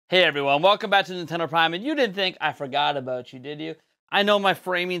Hey everyone, welcome back to Nintendo Prime, and you didn't think I forgot about you, did you? I know my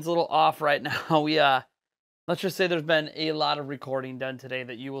framing's a little off right now. Let's just say there's been a lot of recording done today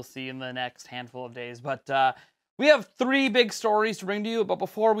that you will see in the next handful of days, but we have three big stories to bring to you, but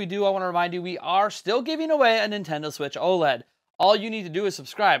before we do, I want to remind you we are still giving away a Nintendo Switch OLED. All you need to do is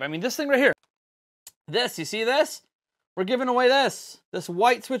subscribe. I mean, this thing right here, you see this? We're giving away this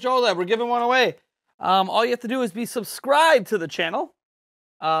white Switch OLED, we're giving one away. All you have to do is be subscribed to the channel.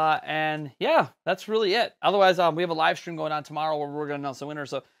 And yeah, that's really it. Otherwise, we have a live stream going on tomorrow where we're going to announce the winner.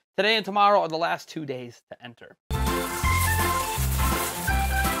 So today and tomorrow are the last 2 days to enter.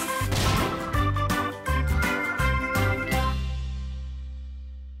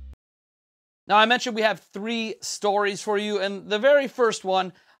 Now, I mentioned we have three stories for you, and the very first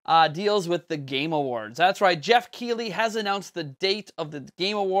one deals with the Game Awards. That's right, Jeff Keighley has announced the date of the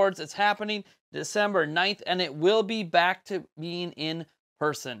Game Awards. It's happening December 9th, and it will be back to being in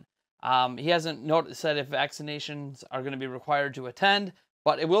person. He hasn't said if vaccinations are going to be required to attend,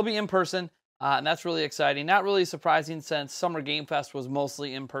 but it will be in person, and that's really exciting. Not really surprising since Summer Game Fest was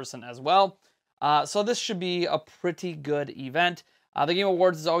mostly in person as well. So this should be a pretty good event. The Game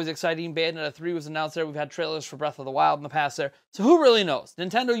Awards is always exciting. Bayonetta 3 was announced there. We've had trailers for Breath of the Wild in the past there. So who really knows?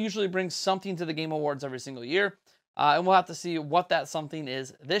 Nintendo usually brings something to the Game Awards every single year, and we'll have to see what that something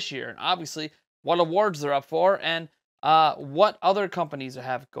is this year. And obviously, what awards they're up for, and what other companies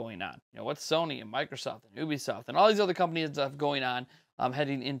have going on. You know, what Sony and Microsoft and Ubisoft and all these other companies have going on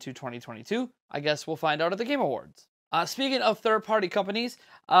heading into 2022. I guess we'll find out at the Game Awards. Speaking of third-party companies,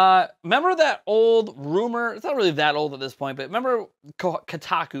 remember that old rumor? It's not really that old at this point, but remember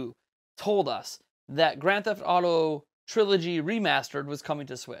Kotaku told us that Grand Theft Auto Trilogy Remastered was coming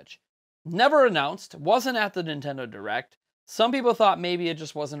to Switch. Never announced, wasn't at the Nintendo Direct. Some people thought maybe it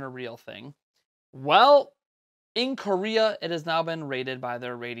just wasn't a real thing. Well, in Korea, it has now been rated by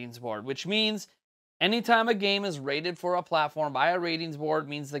their ratings board, which means anytime a game is rated for a platform by a ratings board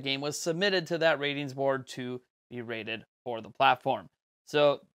means the game was submitted to that ratings board to be rated for the platform.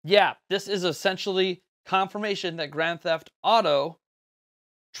 So yeah, this is essentially confirmation that Grand Theft Auto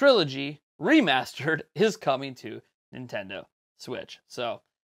Trilogy Remastered is coming to Nintendo Switch. So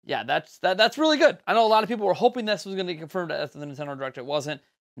yeah, that's really good. I know a lot of people were hoping this was going to be confirmed at the Nintendo Direct. It wasn't.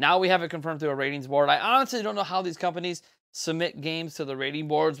 Now we have it confirmed through a ratings board. I honestly don't know how these companies submit games to the rating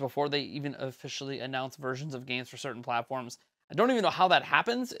boards before they even officially announce versions of games for certain platforms. I don't even know how that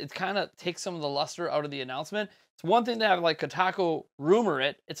happens. It kind of takes some of the luster out of the announcement. It's one thing to have like Kotaku rumor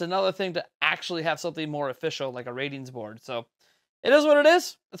it. It's another thing to actually have something more official like a ratings board. So it is what it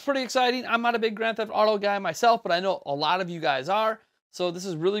is. It's pretty exciting. I'm not a big Grand Theft Auto guy myself, but I know a lot of you guys are. So this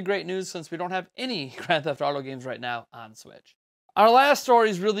is really great news since we don't have any Grand Theft Auto games right now on Switch. Our last story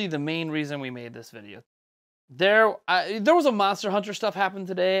is really the main reason we made this video. There was a Monster Hunter stuff happened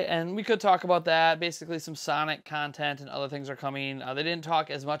today, and we could talk about that. Basically, some Sonic content and other things are coming. They didn't talk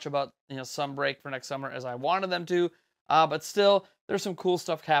as much about Sunbreak for next summer as I wanted them to, but still, there's some cool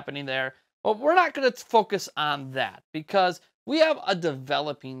stuff happening there. But we're not going to focus on that because we have a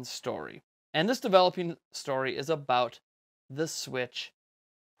developing story, and this developing story is about the Switch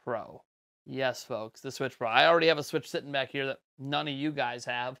Pro. Yes, folks, the Switch Pro. I already have a Switch sitting back here that none of you guys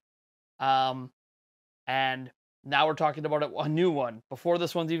have. And now we're talking about a new one before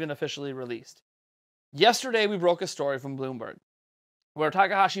this one's even officially released. Yesterday, we broke a story from Bloomberg where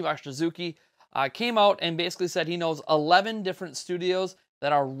Takahashi Masazuki came out and basically said he knows 11 different studios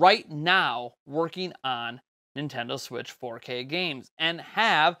that are right now working on Nintendo Switch 4K games and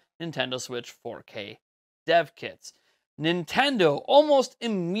have Nintendo Switch 4K dev kits. Nintendo, almost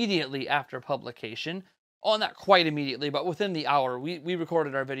immediately after publication, not quite immediately, but within the hour, we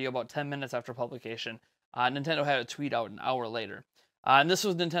recorded our video about 10 minutes after publication. Nintendo had a tweet out an hour later. And this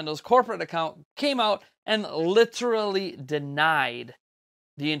was Nintendo's corporate account, came out and literally denied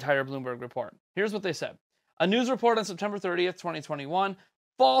the entire Bloomberg report. Here's what they said. A news report on September 30th, 2021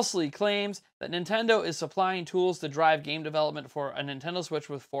 falsely claims that Nintendo is supplying tools to drive game development for a Nintendo Switch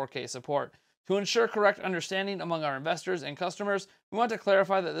with 4K support. To ensure correct understanding among our investors and customers, we want to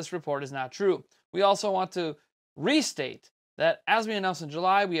clarify that this report is not true. We also want to restate that, as we announced in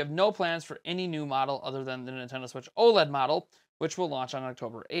July, we have no plans for any new model other than the Nintendo Switch OLED model, which will launch on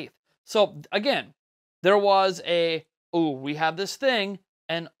October 8th. So, again, there was we have this thing,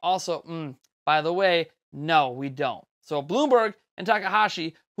 and also, by the way, no, we don't. So Bloomberg and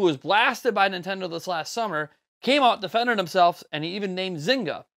Takahashi, who was blasted by Nintendo this last summer, came out, defended himself, and he even named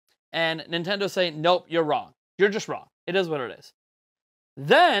Zynga. And Nintendo saying, nope, you're wrong. You're just wrong. It is what it is.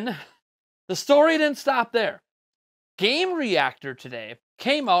 Then, the story didn't stop there. Game Reactor today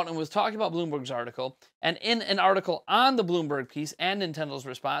came out and was talking about Bloomberg's article. And in an article on the Bloomberg piece and Nintendo's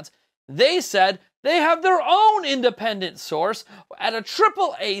response, they said they have their own independent source at a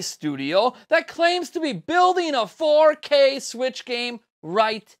AAA studio that claims to be building a 4K Switch game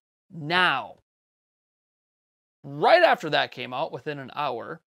right now. Right after that came out, within an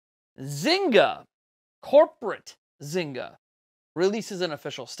hour, Zynga, corporate Zynga, releases an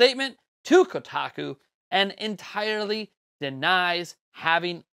official statement to Kotaku and entirely denies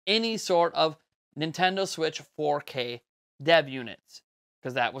having any sort of Nintendo Switch 4K dev units.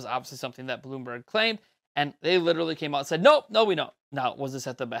 Because that was obviously something that Bloomberg claimed. And they literally came out and said, nope, no, we don't. Now, was this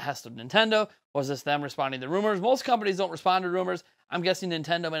at the behest of Nintendo? Was this them responding to rumors? Most companies don't respond to rumors. I'm guessing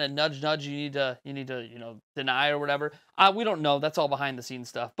Nintendo made a nudge, you need to, deny or whatever. We don't know. That's all behind the scenes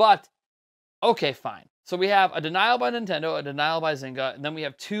stuff. But, okay, fine. So we have a denial by Nintendo, a denial by Zynga, and then we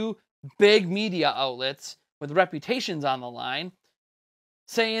have two big media outlets with reputations on the line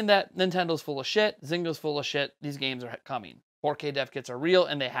saying that Nintendo's full of shit, Zynga's full of shit, these games are coming. 4K dev kits are real,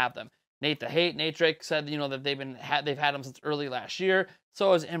 and they have them. Nate Drake said, that they've had them since early last year.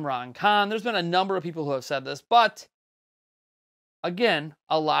 So has Imran Khan. There's been a number of people who have said this, but again,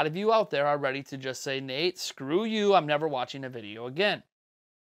 a lot of you out there are ready to just say, Nate, screw you, I'm never watching a video again.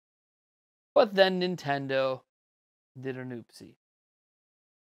 But then Nintendo did an oopsie.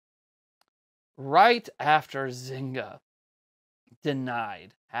 Right after Zynga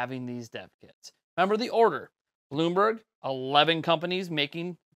denied having these dev kits. Remember the order. Bloomberg, 11 companies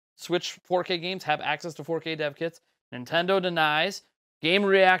making Switch 4K games have access to 4K dev kits. Nintendo denies. Game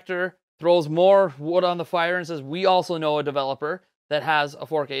Reactor throws more wood on the fire and says, we also know a developer that has a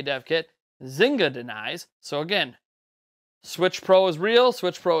 4K dev kit. Zynga denies. So again, Switch Pro is real,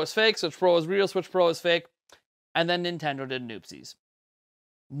 Switch Pro is fake, Switch Pro is real, Switch Pro is fake. And then Nintendo did noopsies.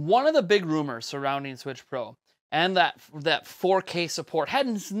 One of the big rumors surrounding Switch Pro and that 4K support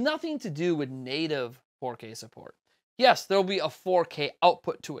had nothing to do with native 4K support. Yes, there'll be a 4K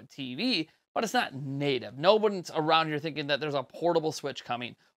output to a TV, but it's not native. Nobody's around here thinking that there's a portable Switch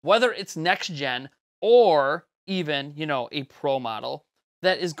coming, whether it's next gen or even, a Pro model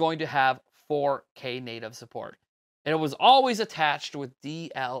that is going to have 4K native support. And it was always attached with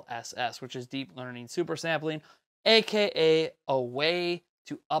DLSS, which is deep learning super sampling, aka a way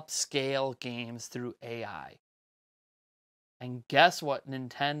to upscale games through AI. And guess what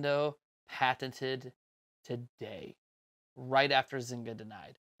Nintendo patented today, right after Zynga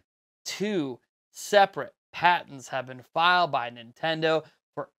denied? 2 separate patents have been filed by Nintendo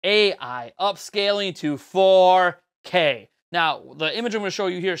for AI upscaling to 4K. Now, the image I'm going to show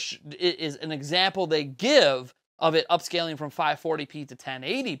you here is an example they give of it upscaling from 540p to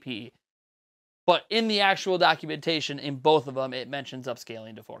 1080p. But in the actual documentation, in both of them, it mentions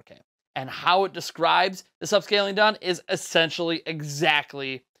upscaling to 4K. And how it describes this upscaling done is essentially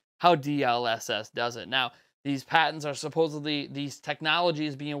exactly how DLSS does it. Now, these patents are supposedly, these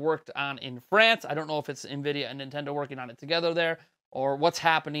technologies being worked on in France. I don't know if it's NVIDIA and Nintendo working on it together there or what's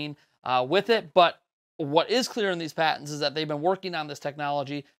happening with it. But what is clear in these patents is that they've been working on this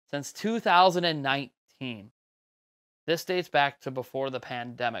technology since 2019. This dates back to before the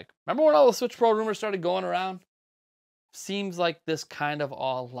pandemic. Remember when all the Switch Pro rumors started going around? Seems like this kind of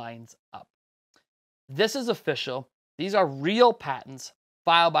all lines up. This is official. These are real patents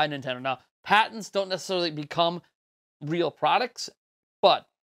filed by Nintendo. Now, patents don't necessarily become real products, but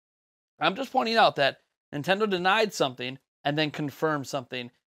I'm just pointing out that Nintendo denied something and then confirmed something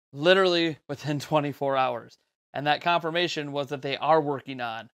literally within 24 hours. And that confirmation was that they are working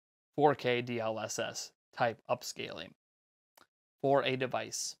on 4K DLSS type upscaling for a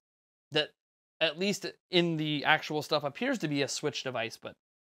device that, at least in the actual stuff, appears to be a Switch device. But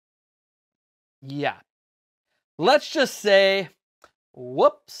yeah, let's just say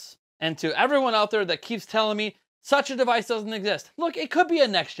whoops. And to everyone out there that keeps telling me such a device doesn't exist, look, it could be a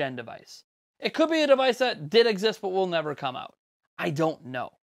next-gen device. It could be a device that did exist but will never come out. I don't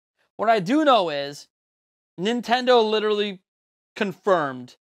know. What I do know is Nintendo literally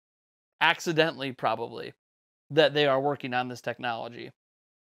confirmed, accidentally probably, that they are working on this technology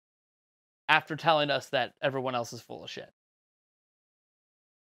after telling us that everyone else is full of shit.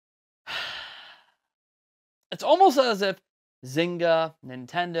 It's almost as if Zynga,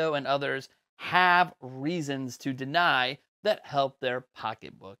 Nintendo, and others have reasons to deny that help their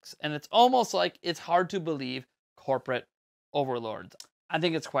pocketbooks. And it's almost like it's hard to believe corporate overlords. I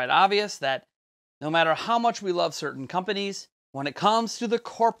think it's quite obvious that no matter how much we love certain companies, when it comes to the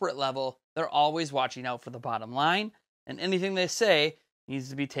corporate level, they're always watching out for the bottom line, and anything they say needs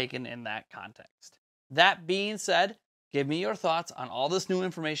to be taken in that context. That being said, give me your thoughts on all this new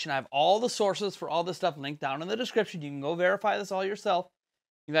information. I have all the sources for all this stuff linked down in the description. You can go verify this all yourself.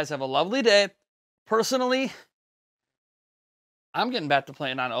 You guys have a lovely day. Personally, I'm getting back to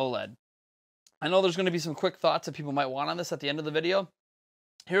playing on OLED. I know there's going to be some quick thoughts that people might want on this at the end of the video.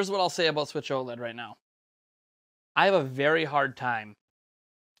 Here's what I'll say about Switch OLED right now. I have a very hard time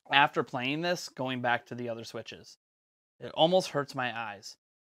after playing this going back to the other Switches. It almost hurts my eyes.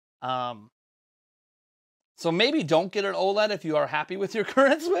 So maybe don't get an OLED if you are happy with your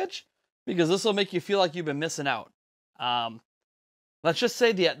current Switch, because this will make you feel like you've been missing out. Let's just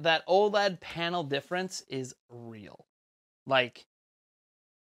say that OLED panel difference is real. Like,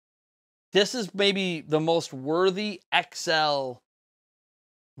 this is maybe the most worthy XL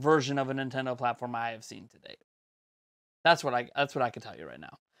version of a Nintendo platform I have seen to date. That's what I can tell you right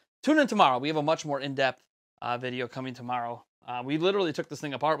now. Tune in tomorrow. We have a much more in-depth video coming tomorrow. We literally took this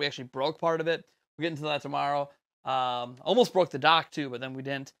thing apart. We actually broke part of it. We'll get into that tomorrow. Almost broke the dock too, but then we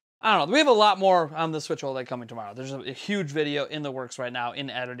didn't. I don't know. We have a lot more on the Switch OLED coming tomorrow. There's a huge video in the works right now in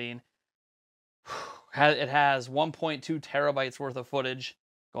editing. It has 1.2 terabytes worth of footage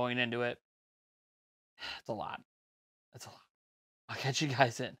going into it. It's a lot. It's a lot. I'll catch you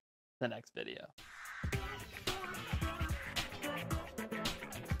guys in the next video.